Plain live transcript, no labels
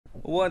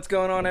What's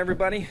going on,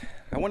 everybody?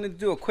 I wanted to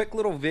do a quick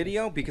little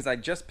video because I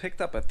just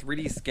picked up a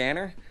 3D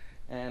scanner,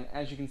 and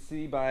as you can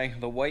see by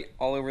the white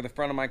all over the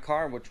front of my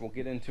car, which we'll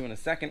get into in a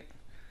second,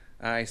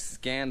 I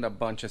scanned a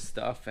bunch of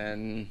stuff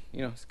and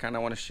just kind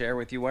of want to share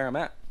with you where I'm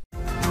at.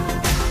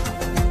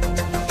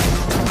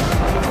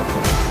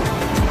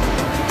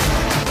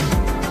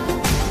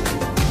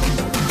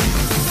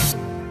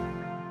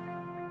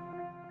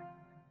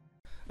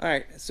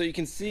 Alright, so you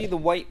can see the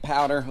white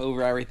powder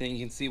over everything. You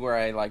can see where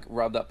I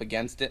rubbed up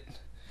against it.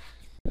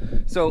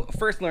 So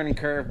first learning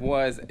curve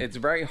was it's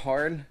very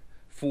hard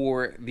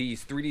for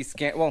these 3D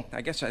scan. Well,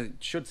 I guess I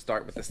should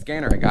start with the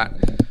scanner I got.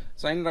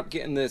 So I ended up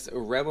getting this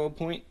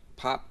Revopoint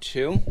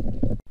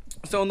POP2.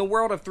 So in the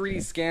world of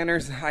 3D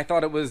scanners, I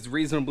thought it was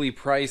reasonably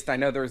priced. I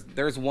know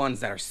there's ones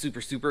that are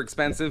super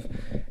expensive,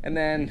 and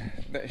then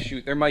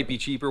shoot, there might be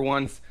cheaper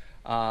ones.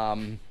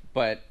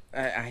 But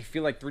I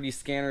feel like 3D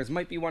scanners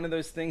might be one of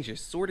those things you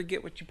sort of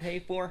get what you pay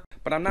for,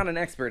 but I'm not an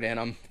expert in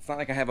them. It's not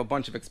like I have a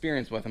bunch of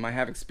experience with them. I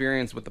have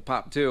experience with the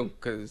POP2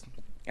 because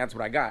that's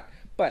what I got.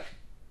 But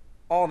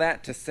all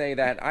that to say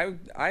that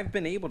I've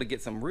been able to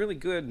get some really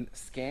good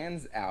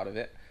scans out of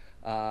it.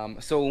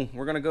 So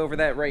we're going to go over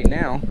that right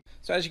now.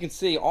 So as you can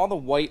see, all the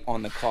white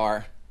on the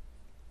car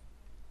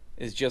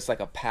is just like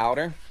a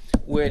powder,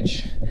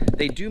 which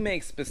they do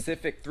make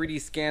specific 3D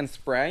scan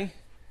spray.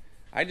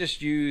 I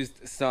just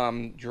used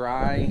some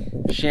dry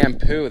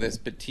shampoo, this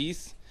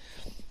Batiste.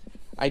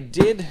 I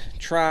did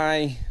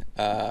try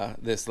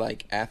this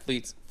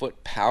athlete's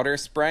foot powder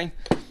spray.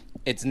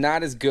 It's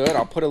not as good.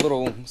 I'll put a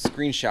little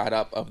screenshot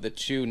up of the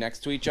two next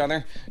to each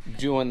other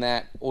doing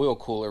that oil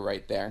cooler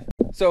right there.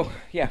 So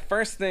yeah,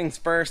 first things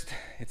first,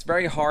 it's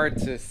very hard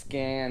to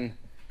scan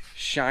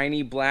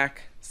shiny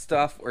black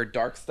stuff or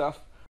dark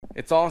stuff.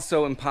 It's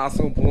also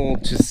impossible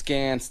to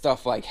scan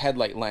stuff like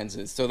headlight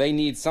lenses, so they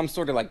need some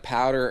sort of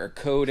powder or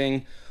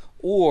coating,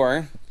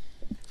 or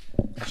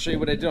I'll show you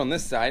what I did on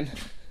this side.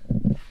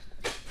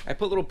 I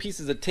put little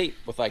pieces of tape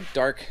with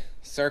dark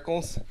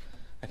circles.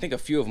 I think a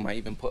few of them I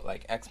even put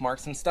X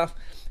marks and stuff,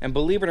 and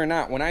believe it or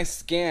not, when I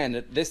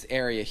scanned this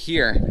area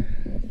here,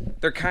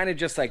 they're kind of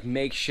just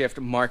makeshift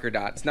marker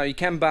dots. Now you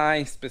can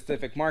buy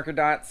specific marker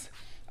dots.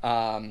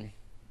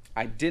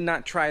 I did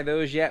not try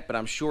those yet, but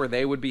I'm sure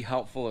they would be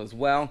helpful as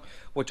well,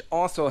 which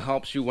also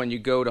helps you when you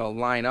go to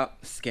line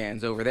up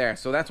scans over there.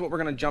 So that's what we're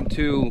going to jump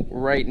to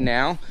right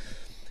now.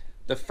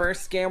 The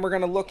first scan we're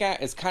going to look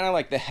at is kind of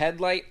like the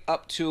headlight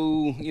up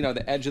to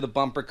the edge of the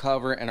bumper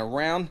cover and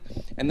around,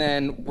 and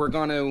then we're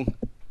going to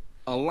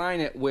align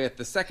it with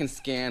the second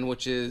scan,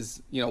 which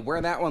is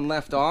where that one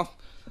left off,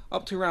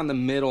 up to around the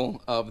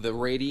middle of the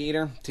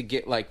radiator, to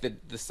get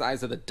the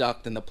size of the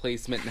duct and the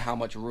placement and how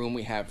much room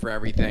we have for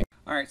everything.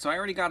 Alright, so I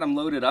already got them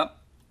loaded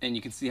up, and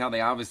you can see how they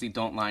obviously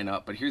don't line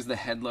up, but here's the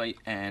headlight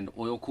and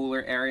oil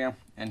cooler area,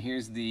 and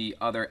here's the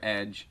other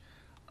edge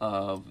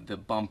of the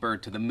bumper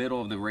to the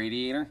middle of the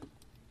radiator.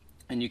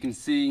 And you can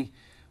see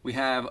we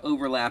have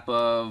overlap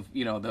of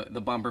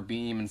the bumper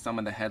beam and some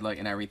of the headlight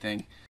and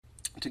everything.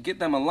 To get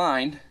them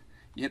aligned,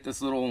 you hit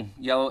this little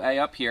yellow A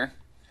up here.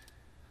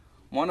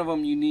 One of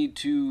them you need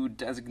to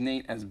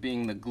designate as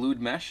being the glued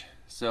mesh,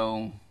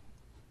 so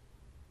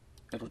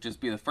it'll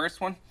just be the first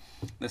one.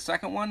 The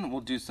second one,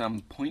 we'll do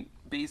some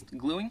point-based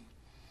gluing.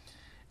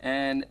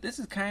 And this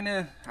is kind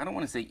of, I don't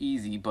want to say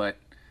easy, but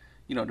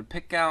to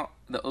pick out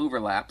the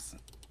overlaps,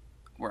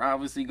 we're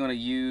obviously going to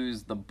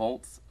use the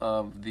bolts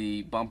of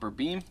the bumper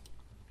beam.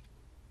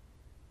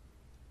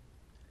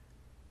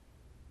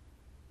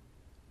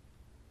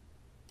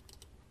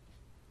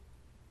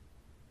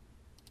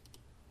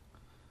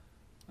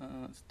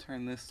 Let's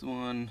turn this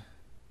one,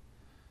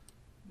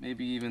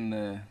 maybe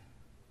even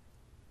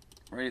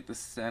right at the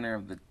center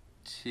of the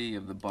T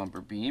of the bumper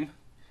beam.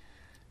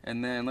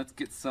 And then let's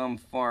get some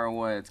far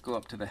away. Let's go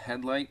up to the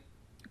headlight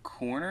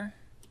corner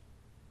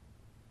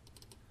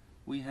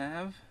we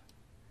have,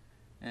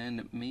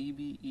 and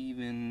maybe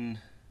even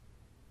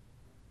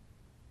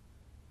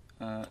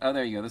oh,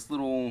 there you go.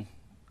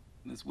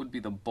 This would be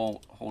the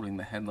bolt holding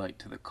the headlight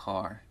to the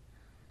car,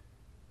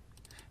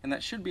 and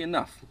that should be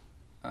enough.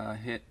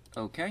 Hit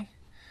OK,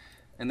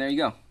 and there you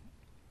go.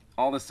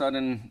 All of a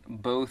sudden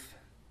both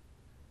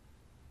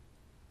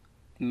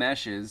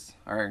meshes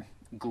are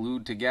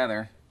glued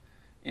together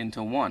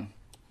into one.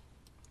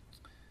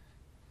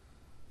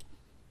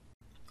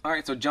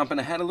 Alright, so jumping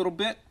ahead a little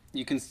bit,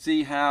 you can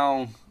see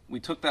how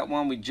we took that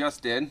one we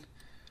just did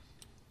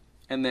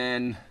and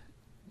then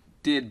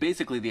did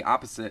basically the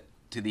opposite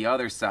to the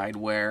other side,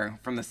 where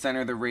from the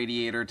center of the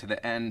radiator to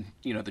the end,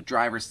 the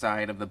driver's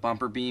side of the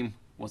bumper beam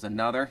was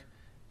another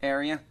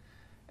area,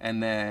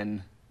 and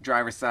then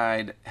driver's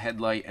side,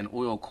 headlight, and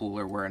oil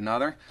cooler were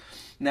another.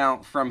 Now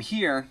from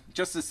here,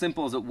 just as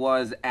simple as it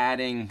was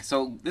adding,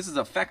 so this is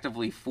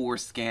effectively 4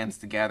 scans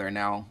together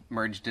now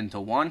merged into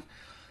one.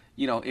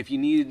 If you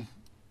need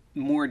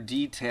more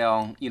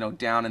detail,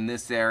 down in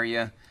this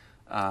area,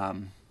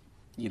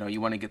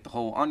 you want to get the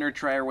whole under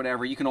tray or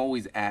whatever, you can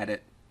always add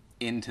it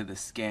into the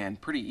scan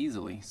pretty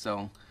easily.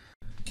 So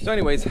So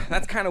anyways,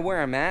 that's kind of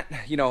where I'm at.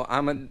 You know,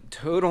 I'm a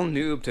total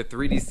noob to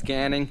 3D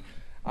scanning.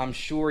 I'm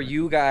sure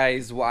you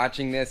guys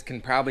watching this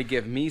can probably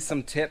give me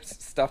some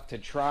tips, stuff to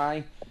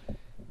try.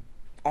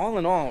 All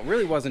in all, it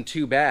really wasn't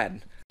too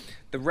bad.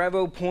 The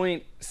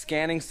Revopoint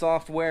scanning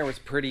software was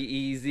pretty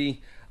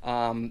easy.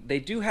 They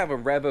do have a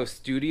Revo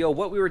Studio.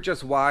 What we were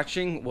just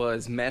watching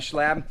was Mesh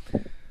Lab.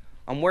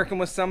 I'm working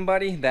with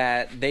somebody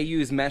that they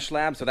use Mesh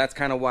Lab, so that's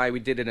kind of why we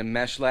did it in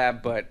Mesh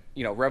Lab. But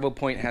you know,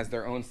 Revopoint has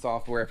their own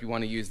software if you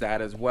want to use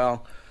that as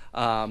well.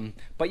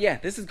 But yeah,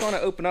 this is going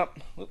to open up.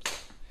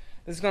 Whoops.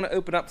 This is going to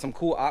open up some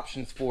cool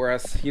options for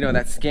us. You know,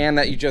 that scan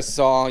that you just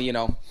saw, you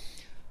know,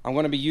 I'm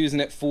going to be using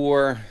it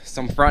for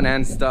some front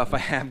end stuff I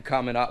have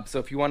coming up. So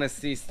if you want to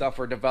see stuff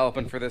we're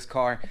developing for this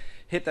car,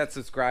 hit that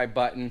subscribe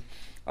button.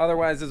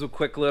 Otherwise, this is a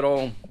quick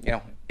little, you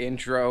know,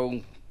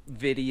 intro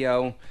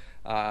video.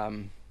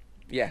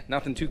 Yeah,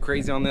 nothing too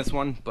crazy on this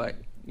one, but,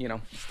 you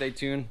know, stay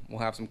tuned. We'll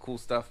have some cool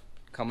stuff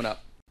coming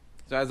up.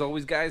 So as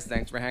always, guys,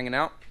 thanks for hanging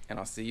out, and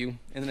I'll see you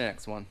in the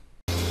next one.